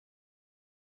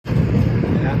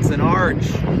That's an arch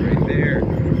right there.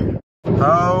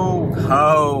 Ho,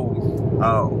 ho,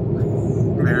 ho.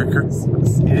 Merry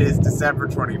Christmas. It is December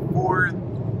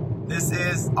 24th. This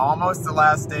is almost the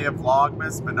last day of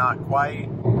Vlogmas, but not quite.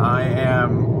 I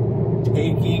am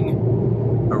taking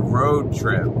a road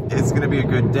trip. It's gonna be a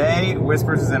good day.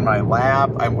 Whispers is in my lap.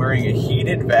 I'm wearing a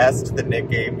heated vest that Nick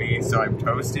gave me, so I'm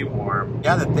toasty warm.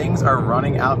 Yeah, the things are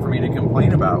running out for me to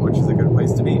complain about, which is a good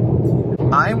place to be.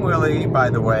 I'm Willie, by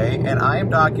the way, and I am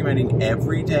documenting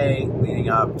every day leading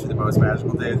up to the most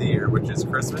magical day of the year, which is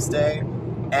Christmas Day,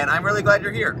 and I'm really glad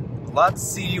you're here. Let's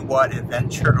see what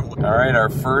adventure. All right, our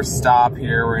first stop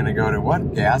here, we're gonna go to,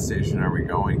 what gas station are we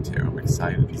going to? I'm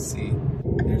excited to see.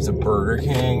 There's a Burger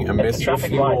King, a Mr.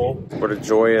 Fuel. What a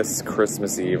joyous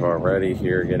Christmas Eve already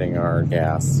here getting our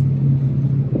gas.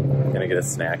 Gonna get a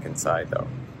snack inside though.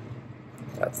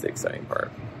 That's the exciting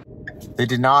part. They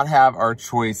did not have our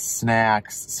choice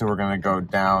snacks, so we're gonna go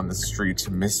down the street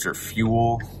to Mr.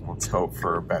 Fuel. Let's hope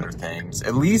for better things.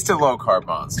 At least a low carb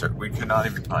Monster. We could not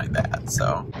even find that,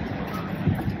 so.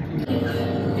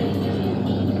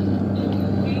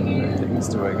 Things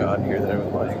do I got here that I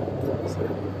would like? So,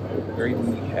 very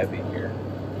meat heavy here.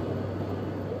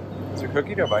 Is there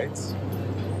cookie dough bites?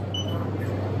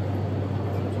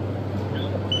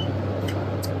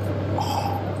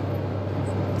 Oh.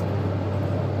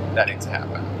 That needs to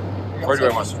happen. Or do I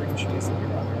want string cheese in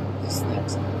your other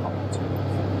snacks?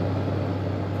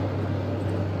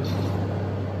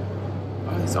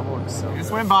 Oh, this all looks so good. I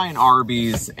just went by an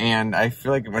Arby's, and I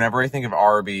feel like whenever I think of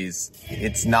Arby's,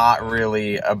 it's not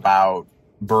really about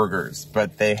burgers,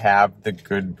 but they have the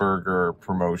Good Burger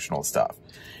promotional stuff,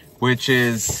 which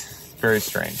is very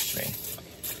strange to me.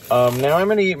 Now I'm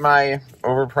gonna eat my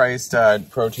overpriced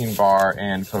protein bar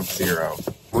and Coke Zero.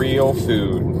 Real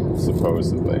food,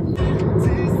 supposedly.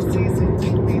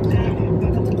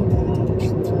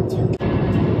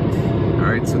 All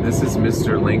right, so this is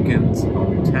Mr. Lincoln's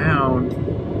hometown.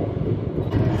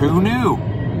 Who knew?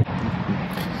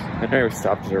 I never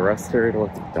stopped at a restaurant to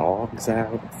let the dogs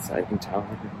out. Exciting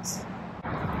times.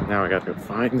 Now I got to go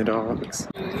find the dogs.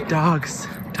 Dogs,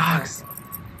 dogs,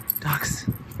 dogs,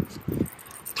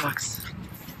 dogs,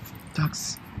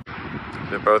 dogs.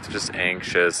 They're both just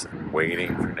anxious and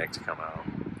waiting for Nick to come out.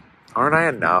 Aren't I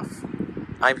enough?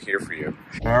 I'm here for you.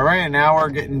 All right, now we're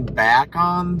getting back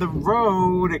on the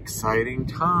road. Exciting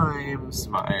times.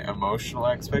 My emotional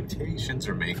expectations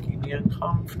are making me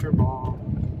uncomfortable.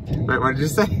 Wait, what did you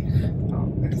say?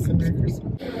 Oh, I said Merry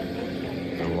Christmas.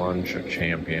 The lunch of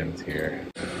champions here.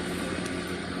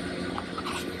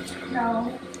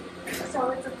 No.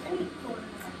 So it's a plate for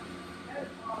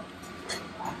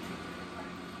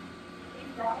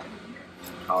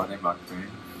Holiday mukbang,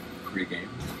 pre-game.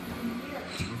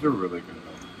 These are really good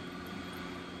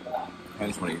though. I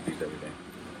just want to eat these every day.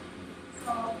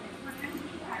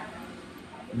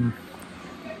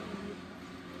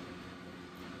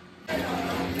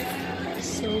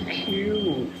 So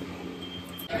cute.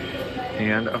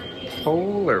 And a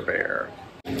polar bear.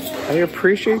 I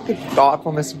appreciate the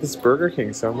thoughtfulness of this Burger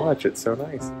King so much. It's so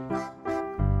nice.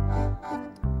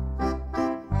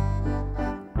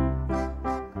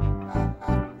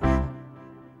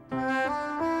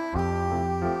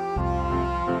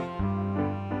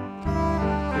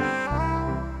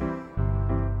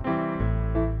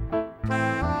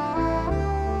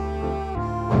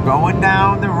 Going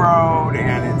down the road,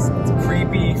 and it's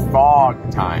creepy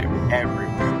fog time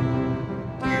everywhere.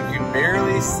 You can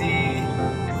barely see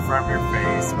in front of your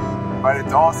face, but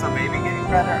it's also maybe getting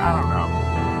better. I don't know.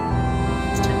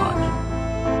 It's too much.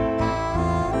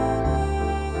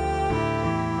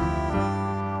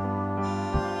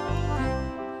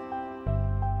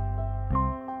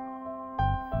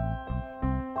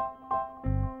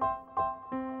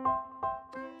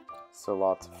 So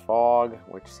lots of fog,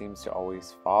 which seems to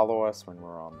always follow us when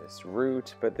we're on this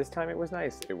route, but this time it was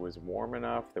nice. It was warm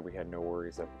enough that we had no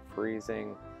worries of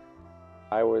freezing.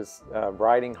 I was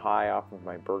riding high off of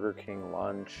my Burger King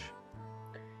lunch,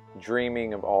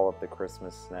 dreaming of all of the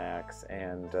Christmas snacks,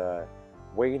 and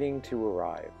waiting to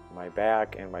arrive. My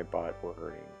back and my butt were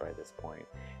hurting by this point,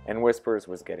 and Whispers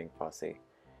was getting fussy.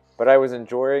 But I was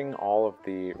enjoying all of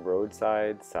the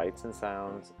roadside sights and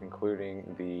sounds,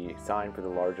 including the sign for the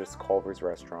largest Culver's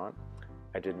restaurant.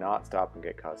 I did not stop and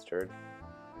get custard.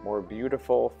 More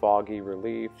beautiful, foggy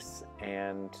reliefs,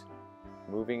 and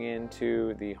moving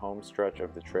into the home stretch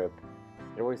of the trip,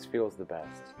 it always feels the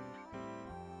best.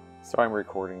 So I'm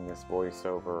recording this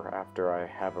voiceover after I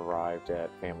have arrived at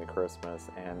Family Christmas,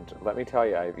 and let me tell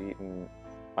you, I've eaten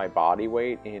my body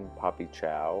weight in puppy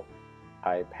chow,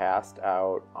 I passed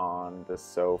out on the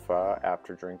sofa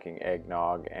after drinking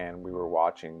eggnog, and we were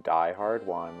watching Die Hard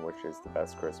 1, which is the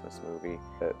best Christmas movie.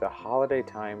 The holiday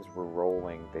times were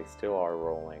rolling. They still are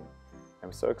rolling.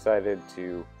 I'm so excited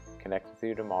to connect with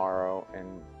you tomorrow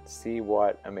and see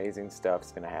what amazing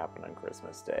stuff's going to happen on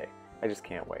Christmas Day. I just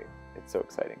can't wait. It's so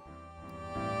exciting.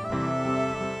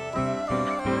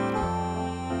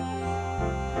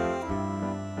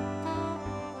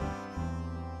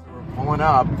 Pulling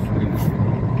up,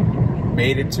 we've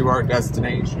made it to our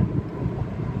destination.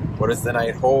 What does the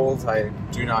night hold? I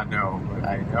do not know, but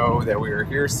I know that we are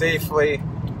here safely,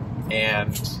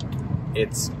 and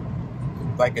it's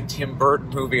like a Tim Burton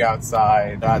movie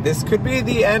outside. This could be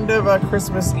the end of a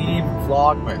Christmas Eve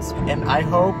Vlogmas, and I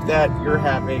hope that you're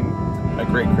having a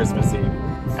great Christmas Eve.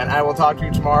 And I will talk to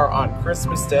you tomorrow on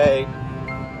Christmas Day.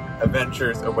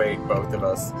 Adventures await both of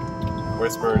us.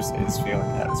 Whispers is feeling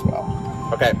that as well.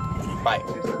 Okay. Bye.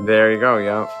 There you go,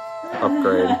 yeah.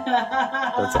 Upgrade.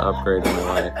 That's an upgrade in the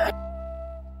way.